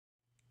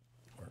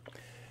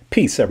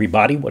Peace,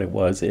 everybody. What it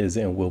was, is,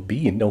 and will be.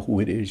 You know who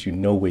it is. You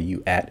know where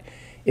you at.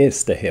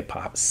 It's the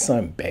hip-hop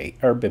Sunbay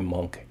Urban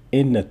Monk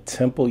in the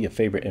temple. Your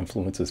favorite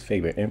influencer's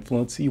favorite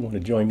influencer. You want to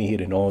join me here,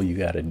 then all you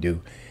got to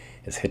do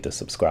is hit the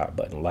subscribe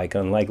button. Like,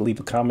 unlike, leave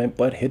a comment,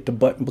 but hit the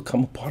button.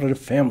 Become a part of the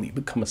family.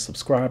 Become a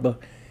subscriber.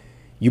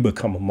 You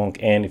become a monk.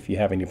 And if you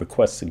have any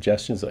requests,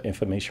 suggestions, or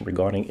information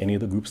regarding any of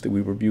the groups that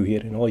we review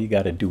here, then all you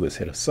got to do is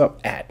hit us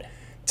up at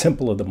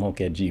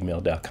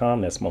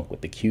templeofthemonk@gmail.com. That's monk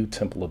with the Q,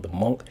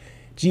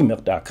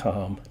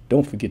 templeofthemonk@gmail.com.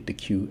 Don't forget the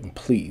Q, and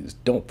please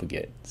don't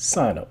forget,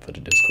 sign up for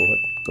the Discord.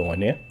 Go in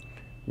there,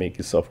 make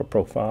yourself a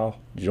profile,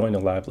 join the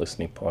live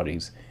listening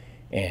parties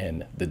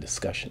and the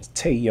discussions.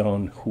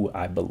 TAEYEON, who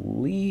I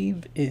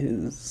believe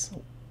is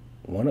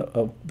one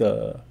of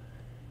the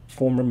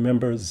former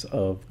members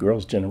of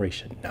Girls'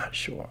 Generation, not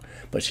sure,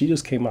 but she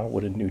just came out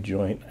with a new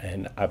joint,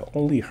 and I've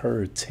only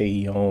heard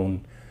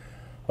TAEYEON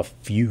a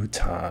few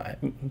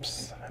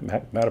times.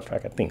 Matter of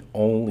fact, I think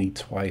only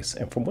twice,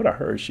 and from what I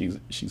heard, she's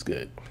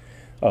good.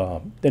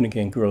 Then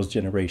again, Girls'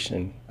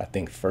 Generation, I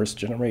think first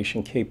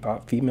generation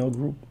K-pop female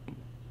group,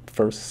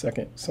 first,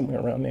 second,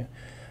 somewhere around there,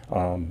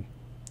 down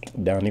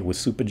there with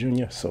Super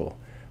Junior. So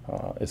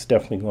it's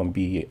definitely going to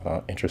be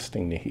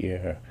interesting to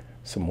hear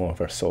some more of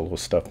her solo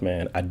stuff,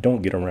 man. I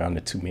don't get around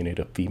to too many of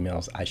the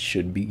females. I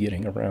should be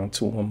getting around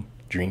to them.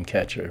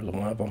 Dreamcatcher is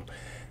one of them.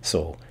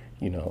 So,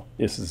 you know,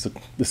 this is a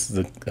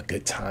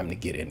good time to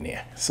get in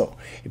there. So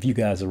if you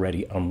guys are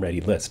ready, I'm ready.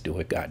 Let's do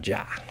it.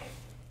 Gaja.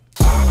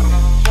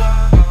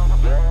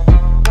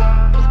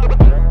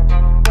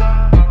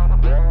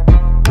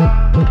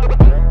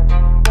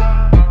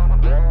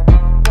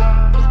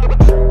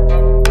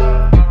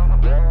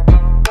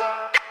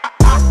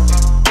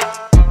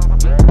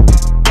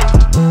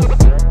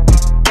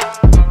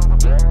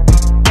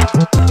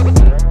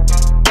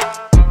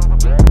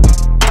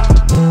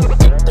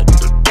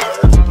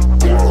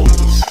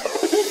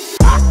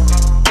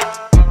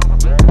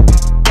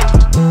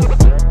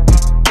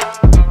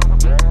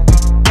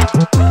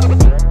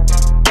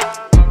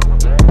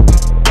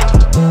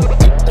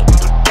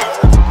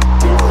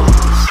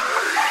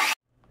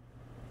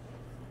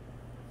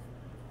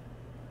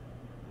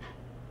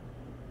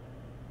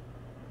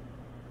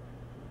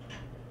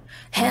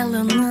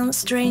 Hello, non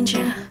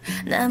stranger.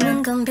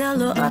 남은 건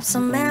별로 없어.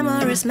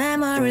 Memories,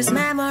 memories,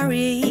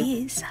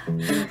 memories.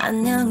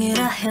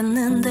 안녕이라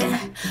했는데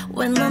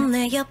왜 넌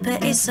내 옆에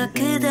있어?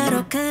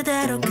 그대로,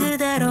 그대로,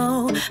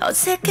 그대로.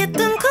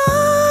 어색했던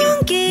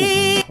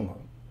공기.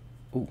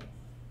 Ooh,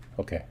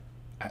 okay.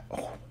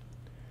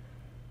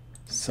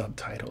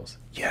 Subtitles,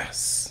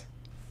 yes,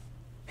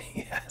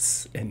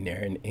 yes, and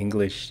they're in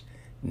English,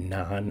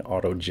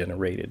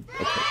 non-auto-generated.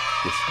 Okay,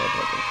 let's start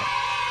over.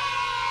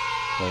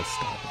 Let's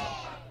start it over.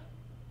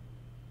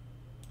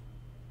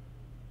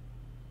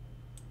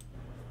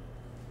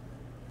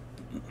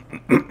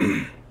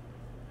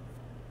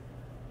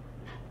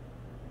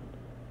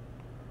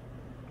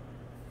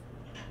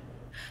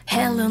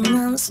 Hello,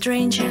 non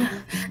stranger.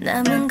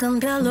 남은 건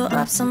별로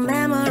없어.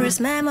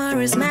 Memories,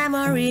 memories,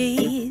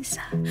 memories.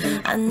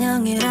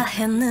 안녕이라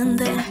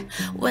했는데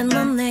왜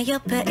넌 내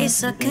옆에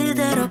있어?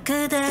 그대로,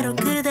 그대로,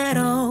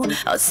 그대로.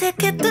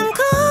 어색했던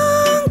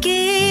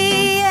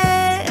공기에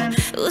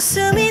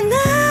웃음이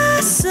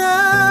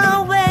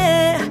났어.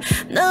 왜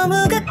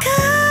너무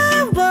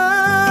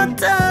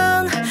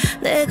가까웠던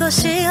내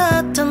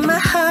것이었던 my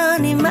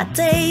honey, my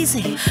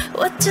daisy.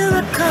 What do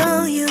I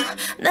call you?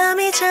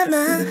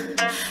 남이잖아.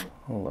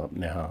 Hold up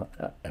now.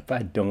 If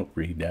I don't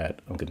read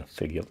that, I'm gonna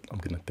think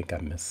I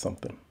missed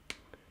something.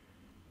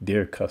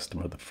 Dear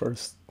customer, the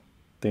first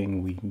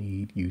thing we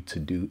need you to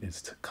do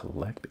is to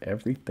collect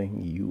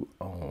everything you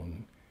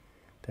own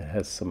that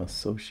has some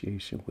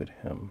association with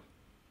him.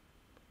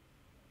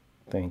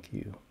 Thank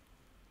you.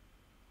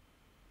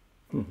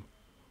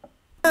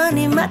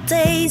 Honey, my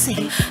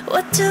daisy,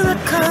 what do I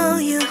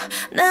call you?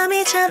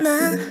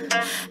 남이잖아.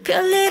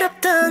 별일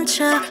없던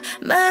척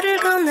말을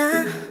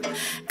거나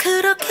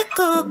그렇게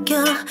꼭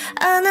껴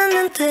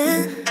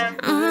안았는데.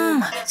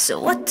 So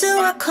what do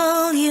I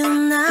call you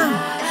now?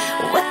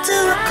 What do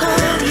I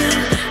call you?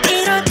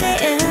 이럴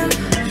때엔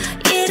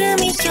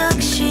이름이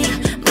역시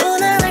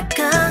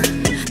무난할까?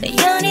 내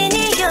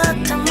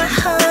연인이었던 my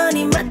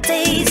honey, my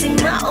daisy,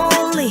 my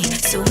only.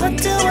 So what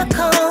do I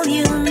call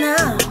you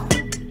now?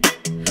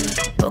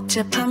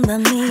 복잡한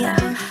밤이야.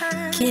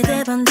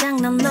 기대 반장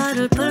난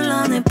너를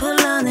불러내,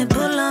 불러내,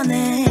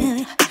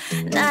 불러내.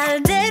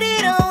 날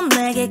데리러 온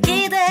내게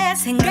기대.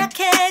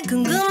 생각해,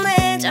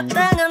 궁금해.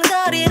 적당한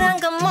거리란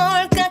건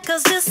뭘까?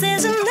 Cause this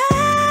isn't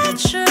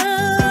natural.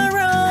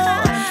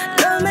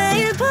 널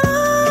매일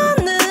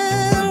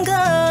보는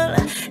걸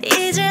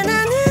이제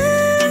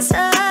나는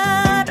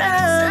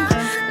사람.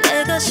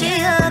 내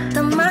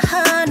것이었던 my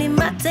honey,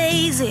 my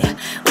daisy.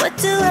 What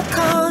do I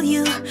call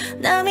you?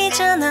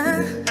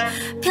 남이잖아.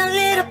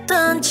 별일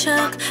없던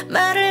척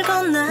말을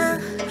건나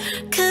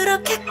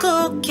그렇게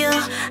꼭 껴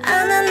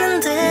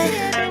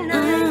안았는데.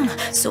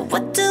 So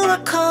what do I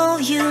call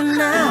you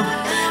now?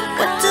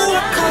 What do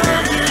I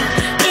call you?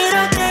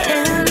 이럴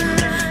때엔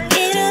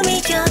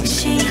이름이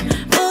역시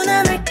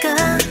무난할까?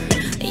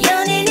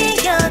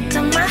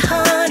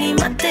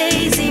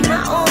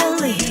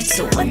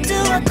 So what do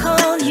I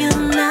call you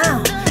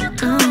now?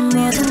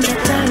 모든 게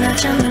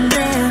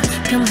달라졌는데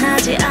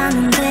변하지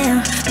않은데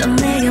넌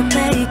내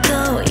옆에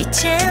있고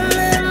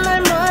이제는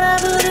날 뭐라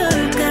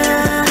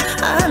부를까?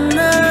 I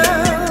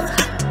know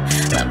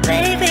my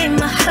baby,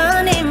 my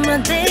honey,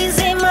 my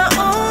daisy, my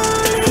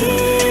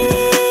only.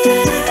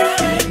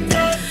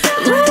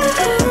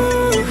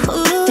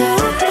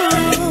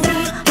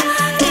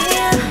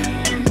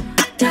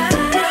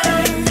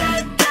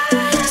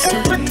 So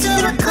what do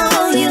I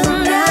call you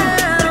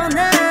now,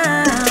 now?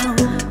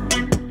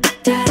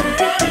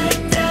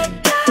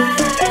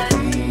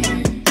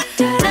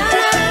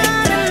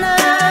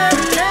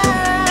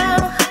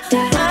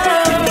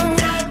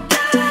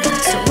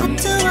 So what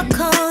do I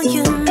call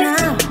you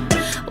now?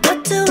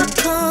 What do I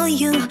call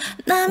you?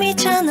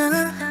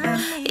 남이잖아.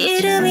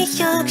 이름이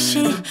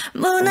역시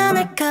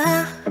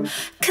무난할까?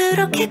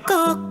 그렇게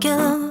꼭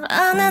껴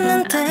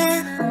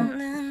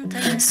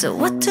안았는데. So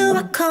what do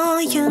I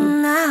call you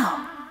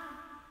now?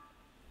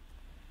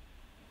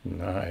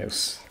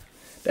 Nice.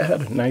 That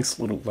had a nice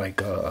little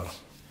like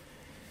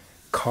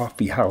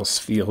coffee house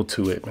feel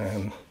to it,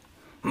 man.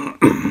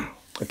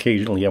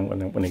 Occasionally,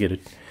 when I get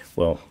it,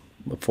 well,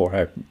 before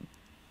I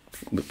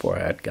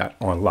had got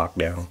on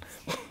lockdown,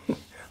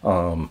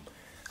 I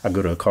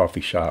go to a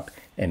coffee shop,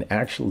 and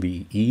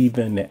actually,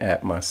 even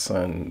at my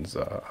son's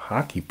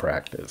hockey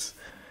practice,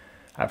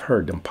 I've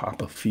heard them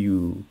pop a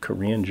few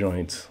Korean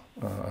joints,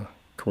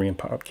 Korean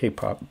pop,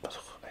 K-pop.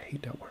 I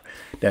hate that word.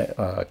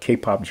 That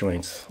K-pop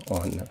joints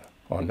on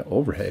the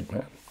overhead,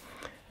 man,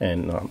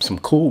 and some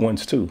cool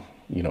ones too.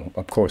 You know,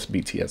 of course,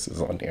 BTS is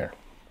on there.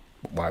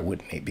 Why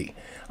wouldn't they be?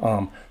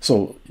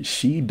 So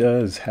she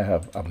does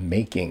have a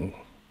making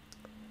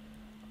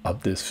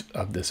of this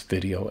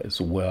video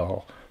as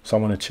well. So I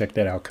want to check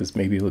that out because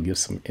maybe it'll give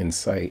some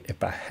insight.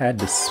 If I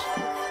had it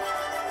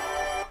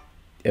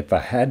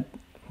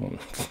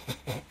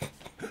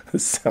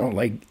sound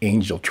like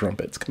angel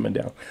trumpets coming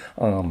down.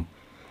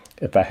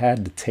 If I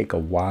had to take a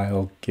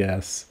wild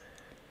guess,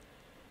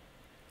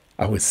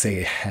 I would say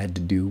it had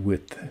to do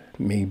with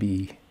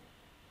maybe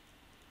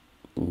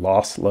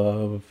lost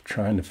love,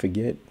 trying to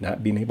forget,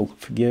 not being able to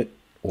forget,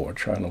 or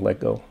trying to let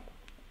go.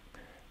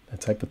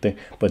 That type of thing.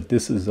 But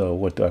this is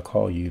what do I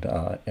call you,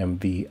 the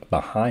MV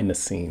behind the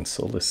scenes.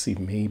 So let's see,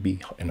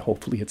 maybe, and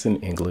hopefully it's in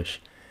English,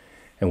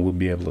 and we'll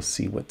be able to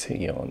see what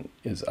TAEYEON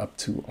is up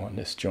to on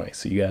this joint.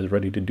 So you guys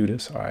ready to do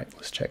this? All right,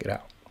 let's check it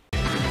out.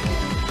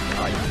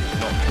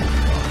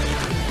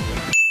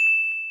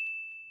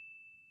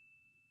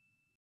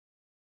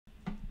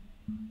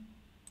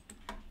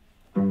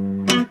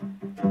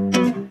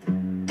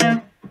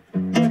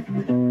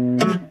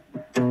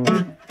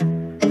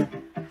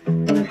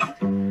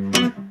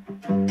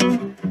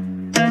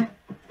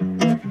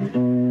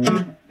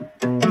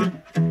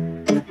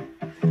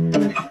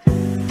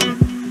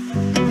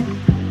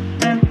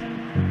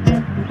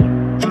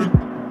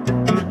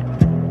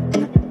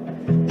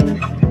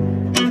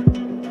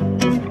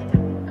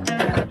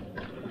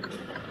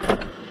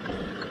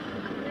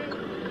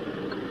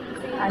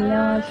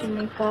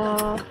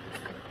 안녕하십니까.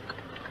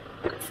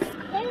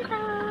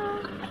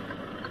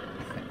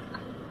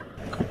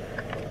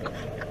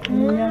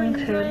 안녕,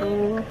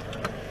 쟤도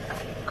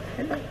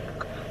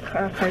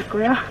갈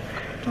거야?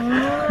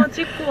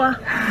 찍고 와.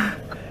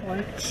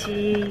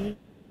 옳지.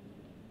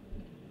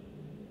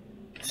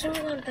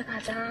 친구한테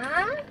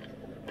가자.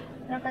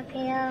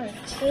 들어가세요.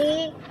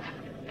 옳지.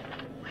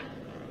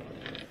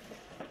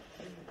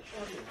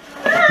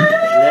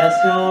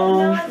 안녕하세요.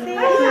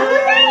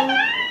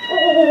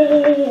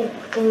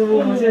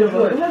 오, 마세요.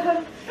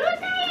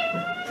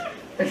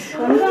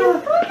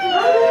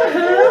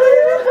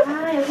 아,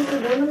 여기서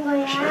노는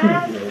거야.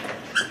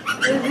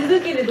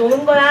 누들끼리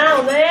노는 거야,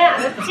 오늘.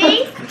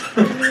 알았지?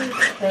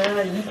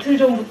 내가 이틀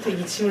전부터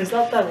이 짐을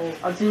쌌다고.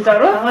 아,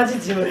 진짜로? 강아지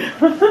짐을.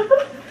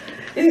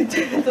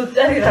 이제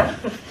돗자리랑.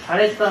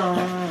 잘했어.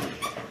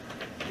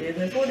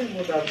 얘는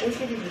소리보다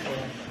꼬시리이 좋아.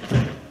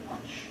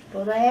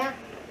 노라야.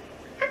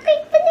 아까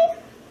이쁘네.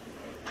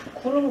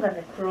 구름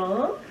가네,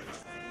 구름.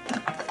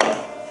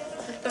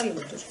 색깔이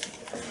먼저 줄게.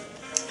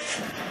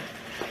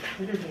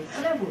 근데 되게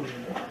편해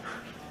보이는데?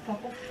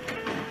 하고.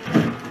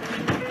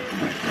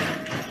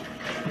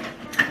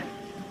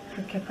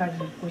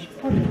 그렇게까지 입고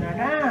싶어,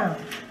 누나랑?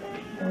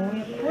 너무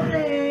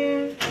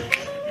예쁘네.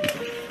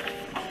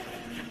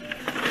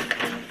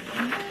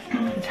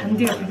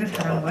 잔디가 되게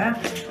잘한 거야?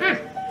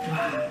 응. 와,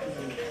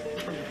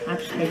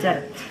 아주 잘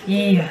자랐지.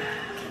 이야.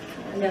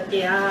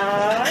 안녕하세요.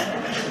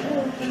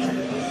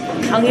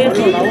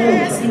 방에서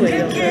나오는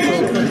친구예요.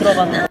 그래서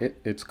들어가면.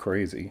 It's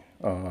crazy.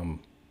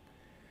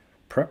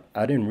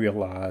 I didn't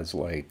realize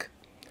like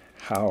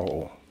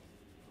how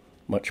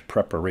much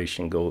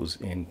preparation goes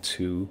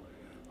into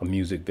a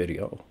music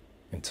video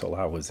until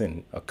I was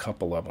in a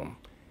couple of them,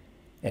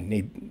 and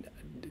they,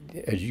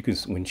 as you can,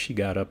 when she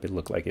got up, it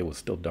looked like it was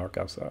still dark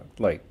outside.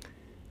 Like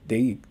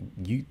they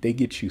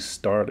get you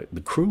started.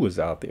 The crew was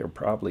out there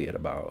probably at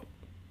about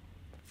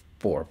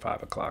 4 or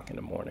 5 o'clock in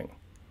the morning,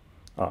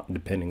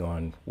 depending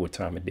on what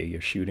time of day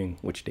you're shooting,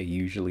 which they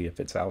usually, if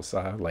it's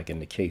outside, like in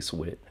the case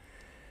with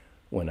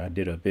when I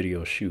did a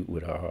video shoot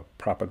with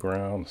Proper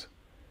Grounds.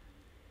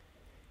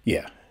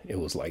 Yeah, it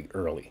was like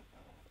early.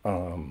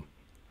 And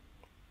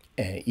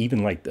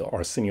even like the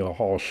Arsenio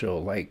Hall show,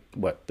 like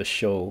what the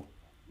show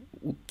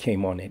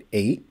came on at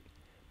 8,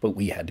 but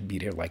we had to be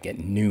there like at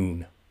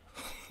noon.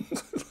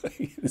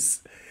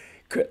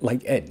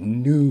 Like at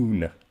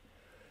noon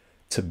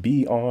to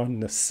be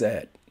on the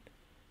set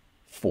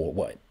for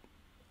what,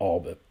 all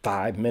the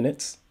 5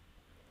 minutes.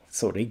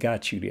 So they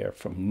got you there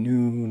from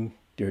noon.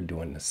 They're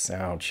doing the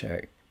sound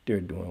check,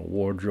 they're doing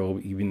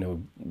wardrobe, even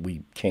though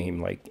we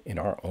came like in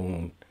our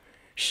own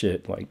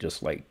shit, like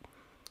just like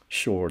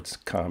shorts,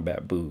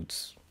 combat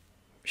boots,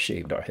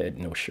 shaved our head,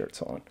 no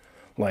shirts on.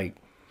 Like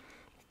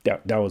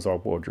that was our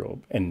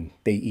wardrobe. And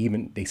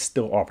they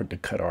still offered to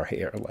cut our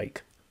hair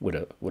like with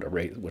a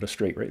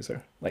straight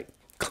razor, like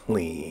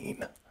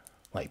clean,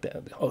 like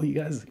that. Oh, you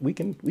guys, we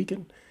can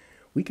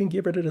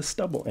get rid of the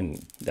stubble.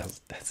 And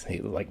that's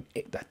like,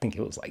 I think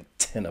it was like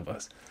 10 of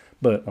us.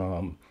 But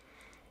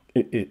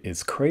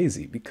it's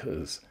crazy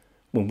because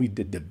when we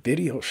did the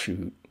video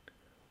shoot,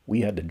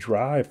 we had to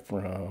drive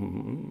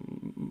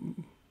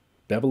from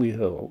Beverly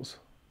Hills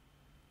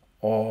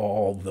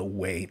all the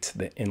way to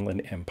the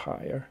Inland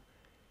Empire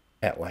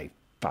at like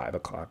 5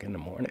 o'clock in the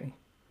morning.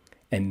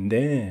 And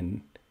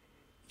then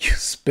you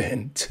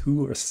spend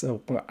 2 or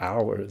so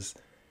hours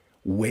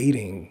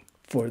waiting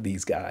for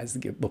these guys to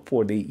get,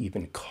 before they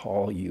even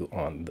call you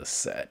on the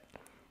set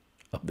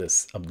of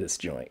this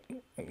joint.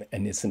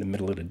 And it's in the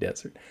middle of the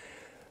desert.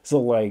 So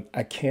like,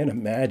 I can't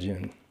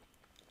imagine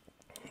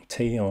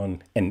TAEYEON,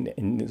 and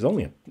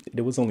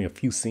there was only a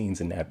few scenes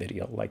in that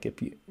video. Like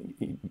if you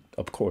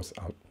of course,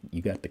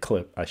 you got the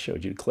clip, I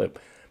showed you the clip,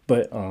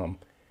 but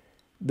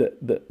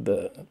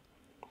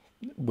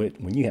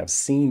when you have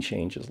scene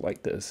changes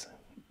like this,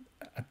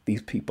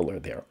 these people are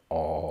there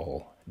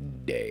all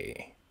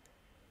day,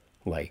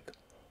 like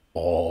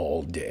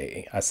all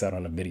day. I sat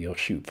on a video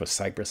shoot for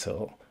Cypress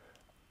Hill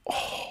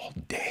all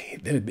day.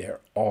 They're there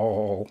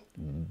all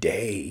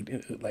day.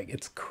 Like,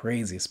 it's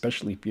crazy,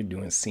 especially if you're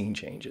doing scene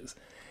changes.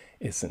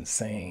 It's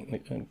insane.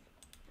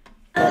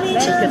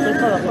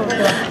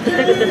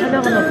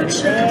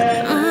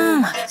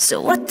 So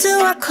what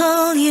do I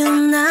call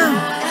you now?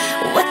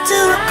 What do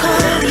I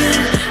call you?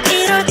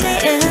 이럴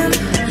때엔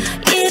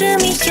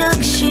이름이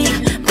역시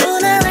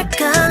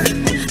무난할까?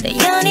 내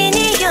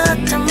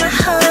연인이었던 my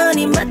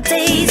honey, my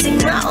daisy,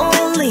 my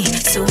only.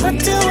 So what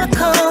do I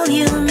call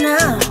you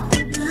now?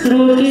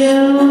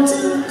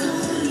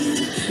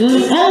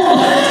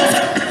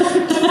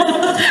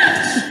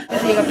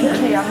 얘가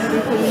빛의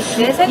양을 보니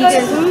내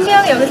생각에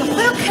분명히 여기서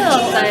허옇게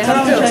나왔다. 그럼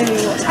저희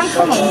이거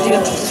상큼만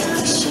움직였어.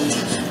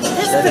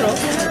 테스트로.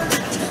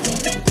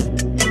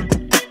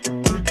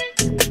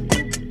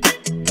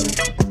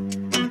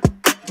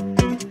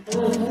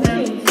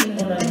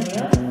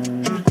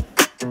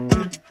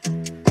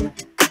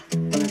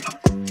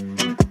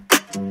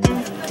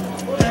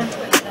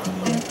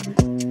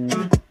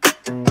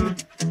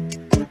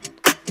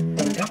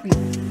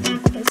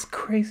 That's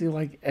crazy.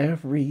 Like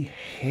every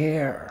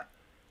hair.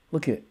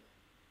 Look at,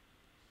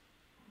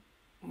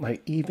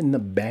 like, even the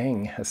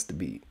bang has to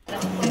be.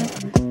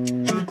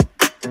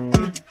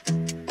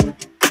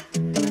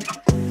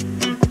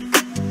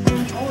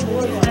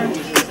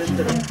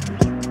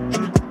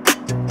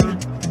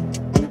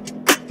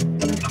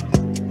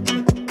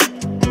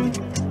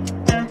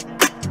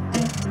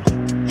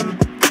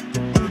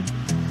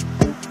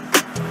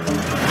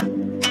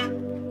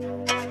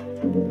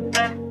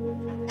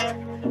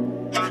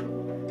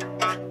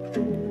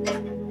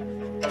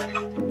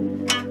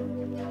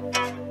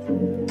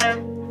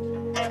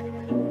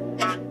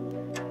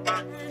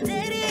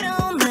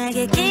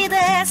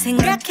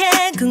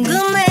 생각해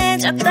궁금해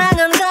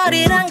적당한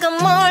거리란 건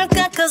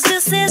뭘까 Cause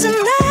this isn't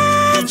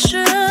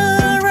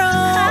natural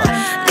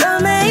너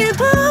매일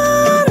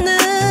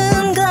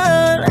보는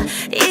걸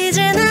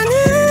이제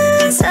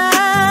나는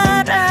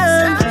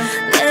사람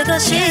내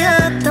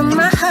것이었던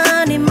my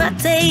honey my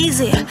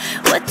daisy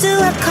What do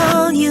I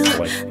call you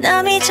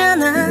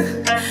남이잖아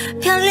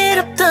별일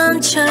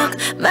없던 척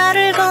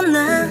말을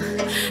건나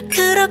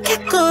그렇게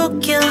꼭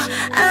껴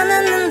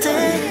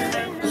안았는데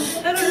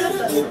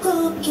그렇게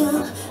꼭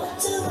껴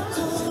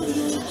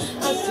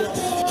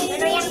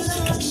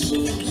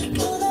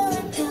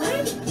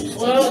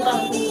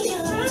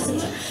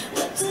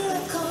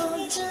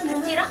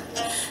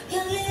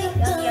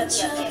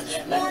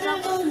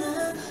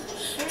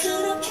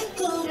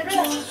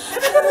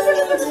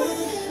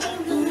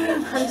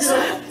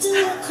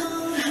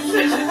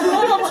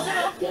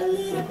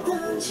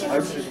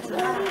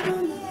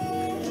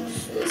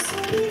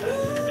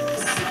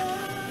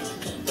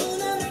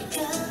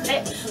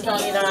네,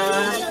 감사합니다.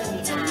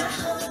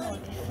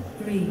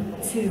 3,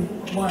 2,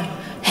 1.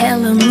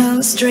 Hello no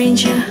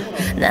stranger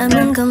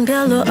남은 건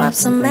별로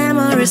없어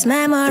Memories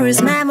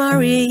memories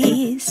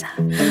memories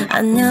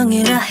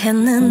안녕이라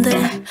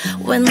했는데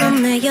왜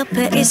넌 내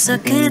옆에 있어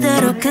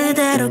그대로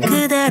그대로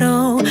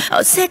그대로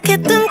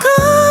어색했던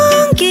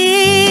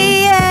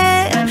공기에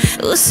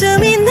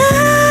웃음이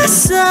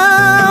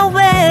났어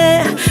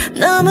왜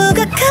너무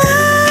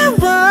가까이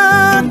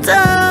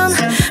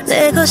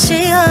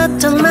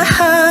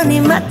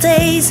my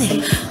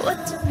daisy.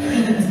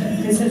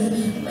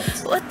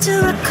 What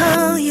do I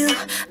call you?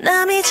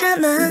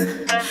 남이잖아.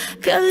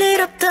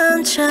 별일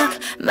없던 척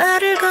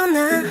말을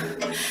거나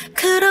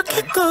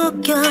그렇게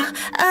꼭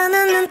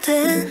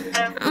껴안았는데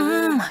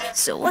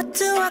So what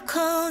do I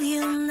call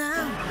you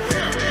now?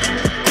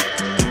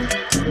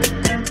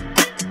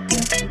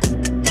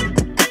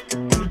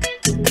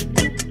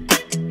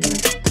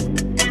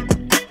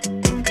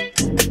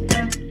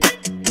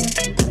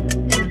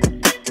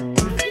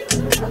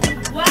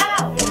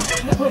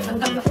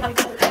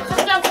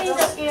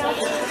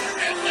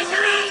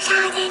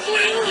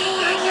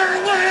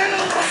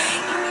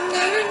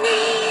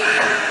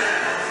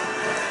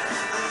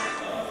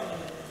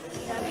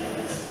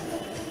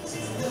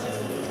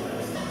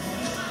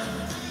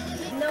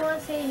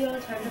 안녕하세요.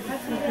 잘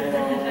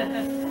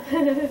부탁드려요.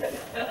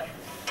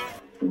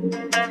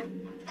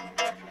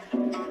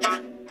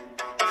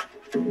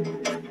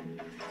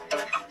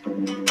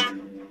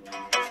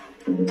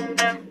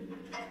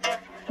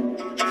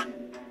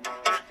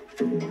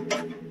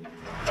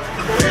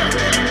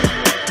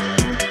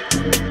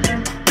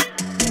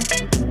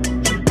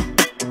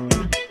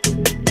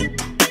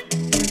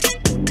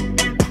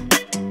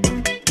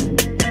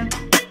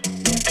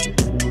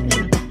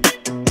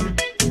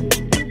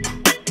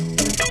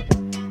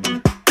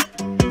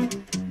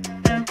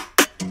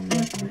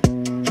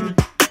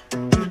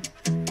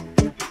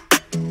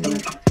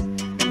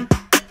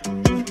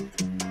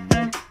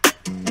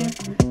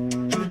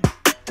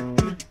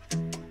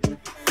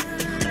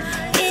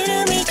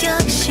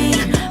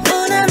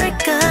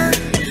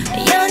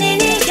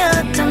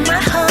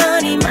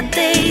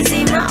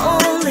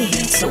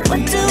 So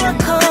what do I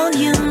call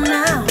you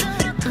now?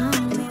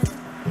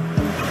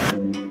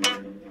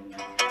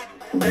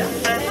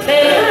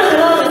 네,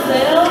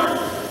 들어오셨어요?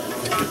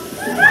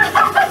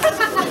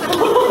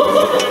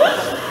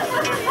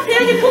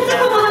 태연이 포즈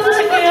한번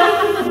해보실게요.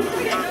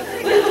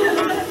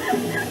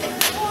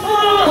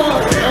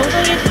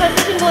 엉덩이 팔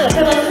쓰신 분 옆에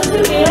가서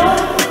서실게요.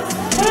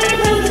 허리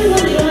팔 쓰신 분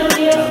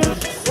일어날게요.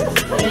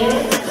 네.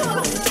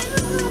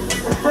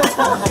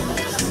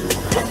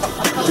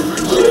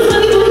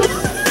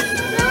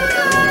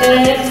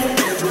 네.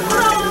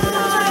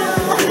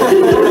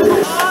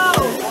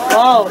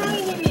 와우. 네.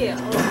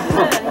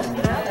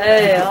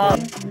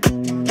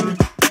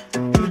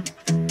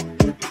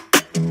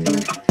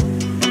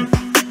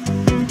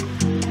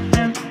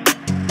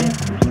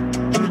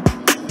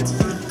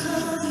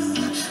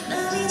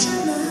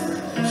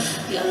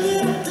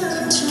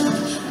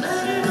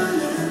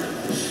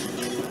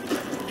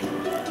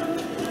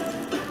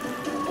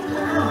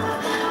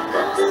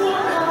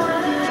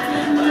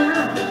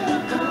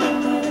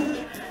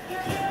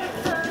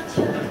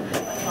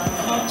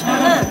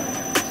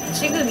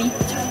 지금 이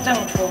착장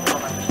좋은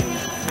것 같아요.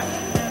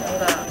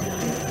 뭔가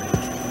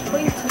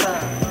포인트가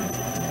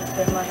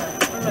될 만한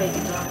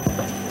컬러이기도 하고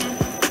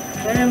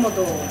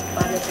벨모도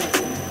마음에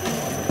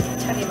들고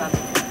차리 마음에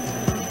들고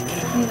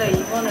근데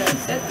이번에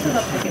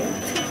세트가 되게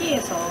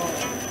특이해서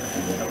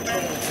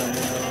이렇게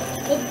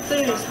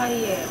꽃들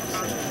사이에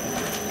무슨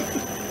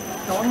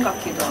병원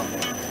같기도 하고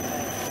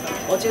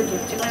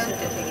어제도 찍었을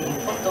때 되게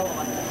예뻤던 것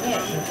같은데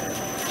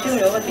지금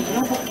여기가 또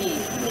인형뽑기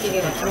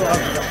기계가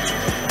들어와서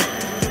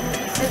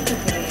세트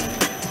되게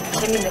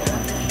재밌는 것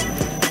같아요.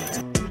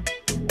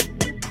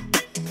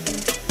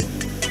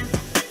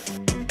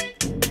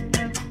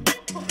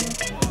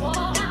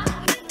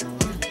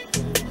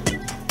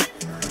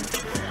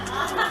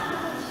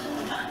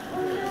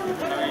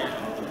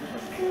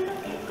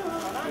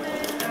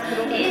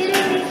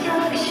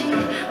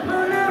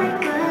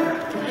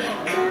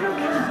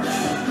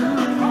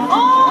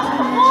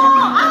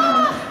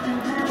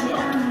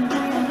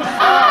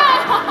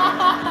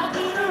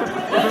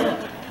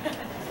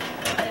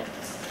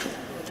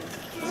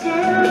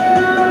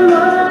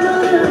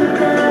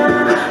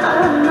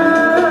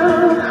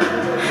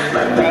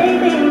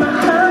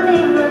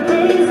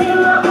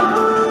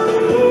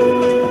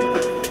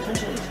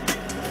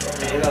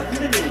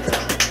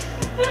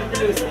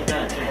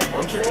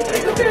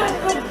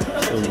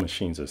 Those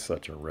machines are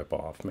such a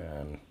rip-off,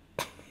 man.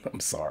 I'm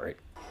sorry.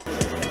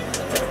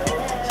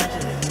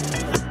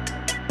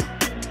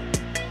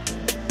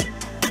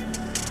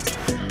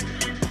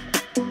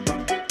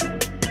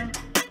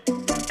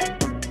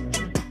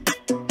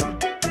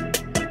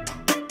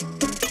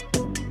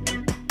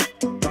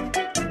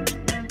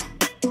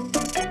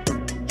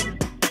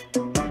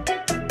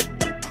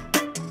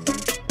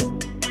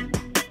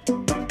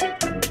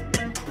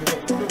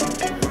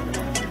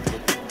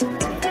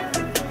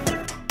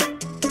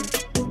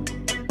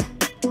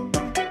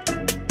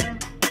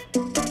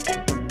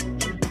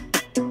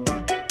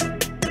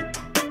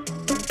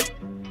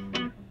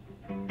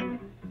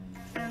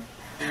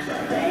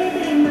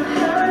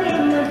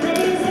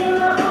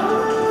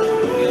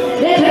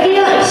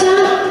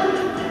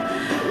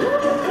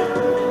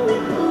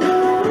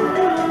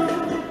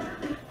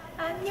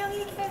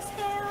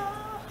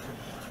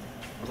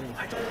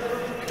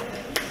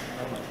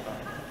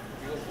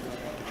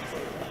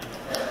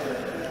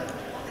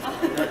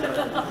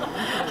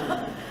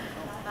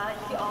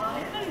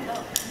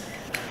 헷갈린다.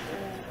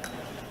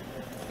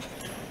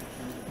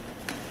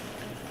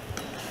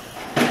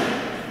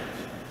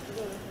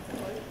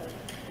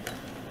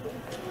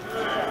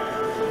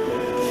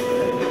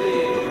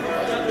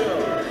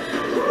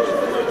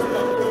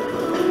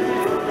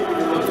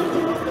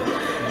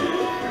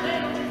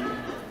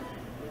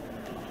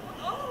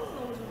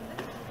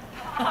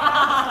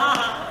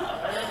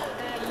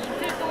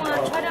 이틀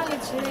동안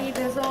촬영이 진행이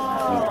돼서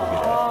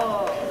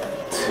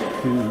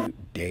 2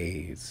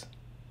 days.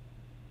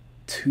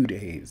 2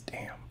 days,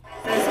 damn.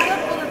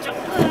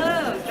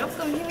 생각보다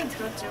조금 힘이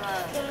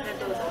들었지만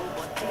그래도 너무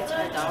멋지게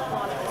잘 나올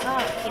것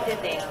같아서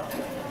기대돼요.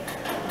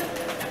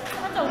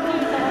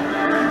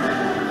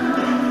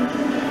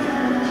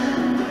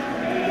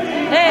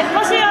 네,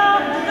 하시요.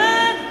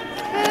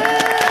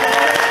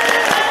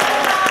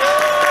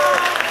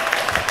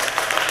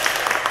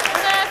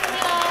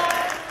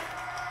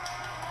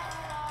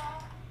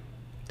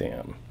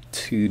 Damn,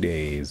 2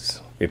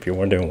 days. If you're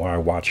wondering why I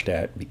watch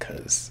that,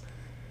 because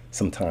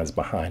sometimes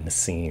behind the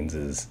scenes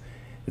it's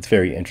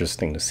very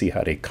interesting to see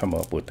how they come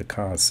up with the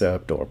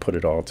concept or put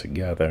it all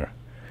together.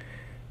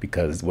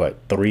 Because what,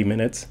 3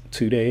 minutes,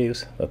 2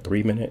 days, a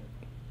 3 minute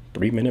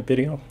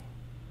video,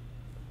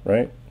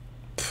 right?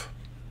 Pfft,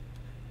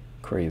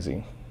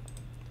 crazy.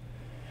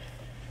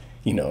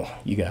 You know,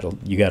 you gotta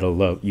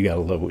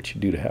love what you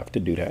do to have to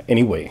do that.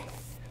 Anyway,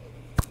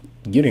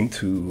 getting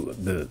to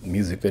the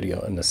music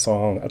video and the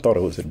song, I thought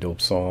it was a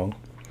dope song.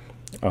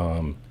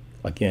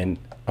 Again,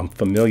 I'm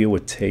familiar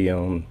with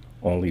TAEYEON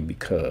only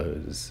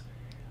because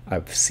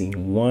I've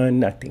seen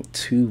one, I think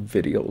 2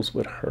 videos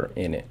with her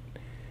in it.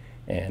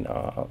 And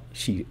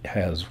she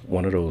has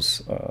one of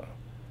those,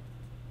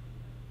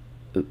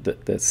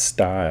 the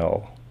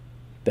style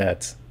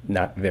that's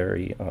not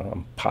very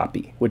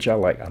poppy, which I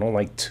like. I don't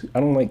like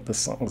the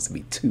songs to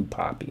be too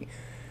poppy.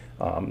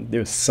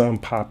 There's some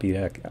poppy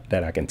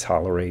that I can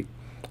tolerate.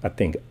 I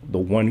think the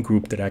one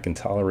group that I can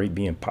tolerate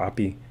being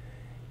poppy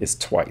is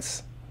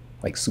TWICE,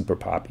 like super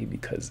poppy,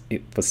 because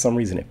for some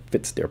reason it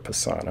fits their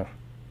persona.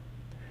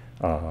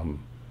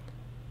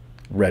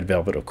 Red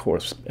Velvet, of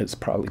course, is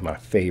probably my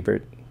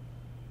favorite.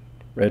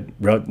 Red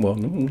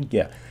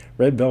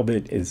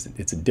Velvet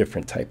it's a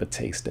different type of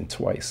taste than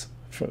TWICE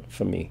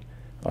for me.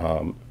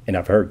 And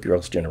I've heard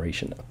Girls'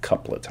 Generation a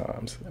couple of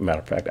times. As a matter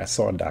of fact, I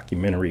saw a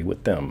documentary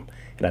with them,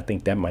 and I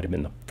think that might have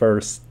been the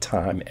first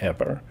time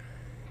ever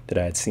that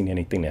I had seen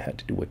anything that had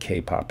to do with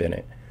K-pop in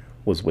it,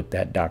 was with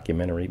that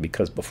documentary,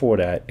 because before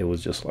that it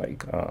was just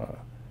like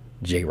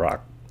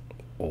J-rock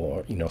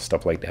or, you know,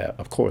 stuff like that.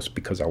 Of course,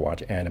 because I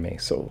watch anime,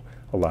 so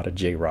a lot of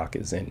J-rock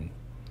is in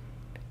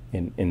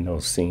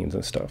those scenes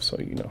and stuff. So,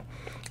 you know,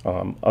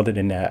 other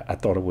than that, I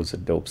thought it was a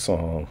dope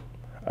song.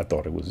 I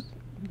thought it was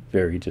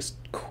very just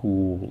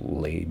cool,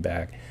 laid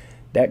back.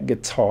 That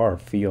guitar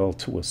feel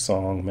to a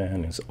song,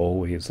 man, is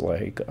always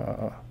like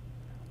a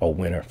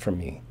winner for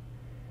me,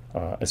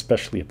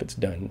 especially if it's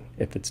done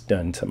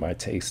to my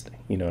taste.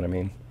 You know what I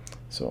mean?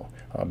 So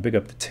big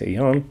up to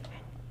TAEYEON,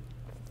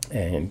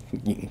 and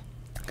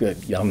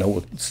good, y'all know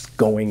what's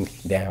going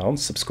down.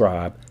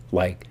 Subscribe,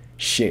 like,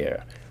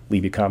 share,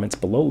 leave your comments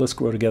below. Let's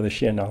grow together,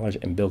 share knowledge,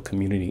 and build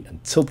community.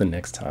 Until the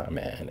next time,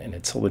 man, and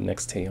until the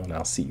next TAEYEON,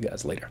 I'll see you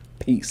guys later.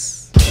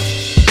 Peace.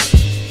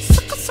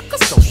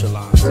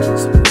 Socialize,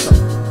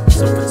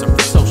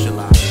 socialize,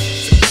 socialize,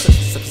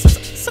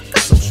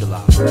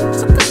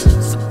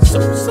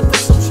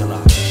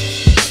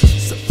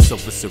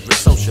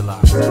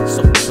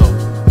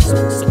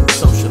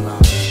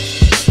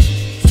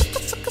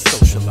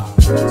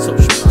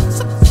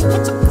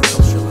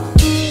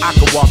 I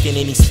could walk in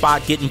any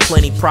spot, getting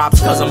plenty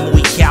props, cause I'm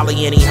weak,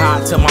 Cali, any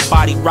hot till my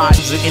body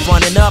rots. And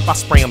running up, I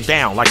spray them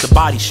down like the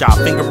Body Shop.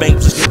 Finger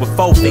bangs just with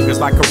 4 fingers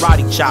like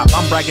karate chop.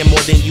 I'm bragging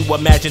more than you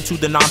imagine to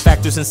the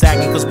non-factors and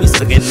sagging, cause we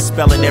suckin' and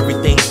spelling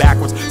everything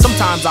backwards.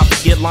 Sometimes I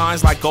forget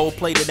lines like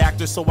gold-plated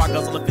actors, so I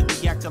guzzle a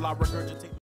 50 yak till I regurgitate.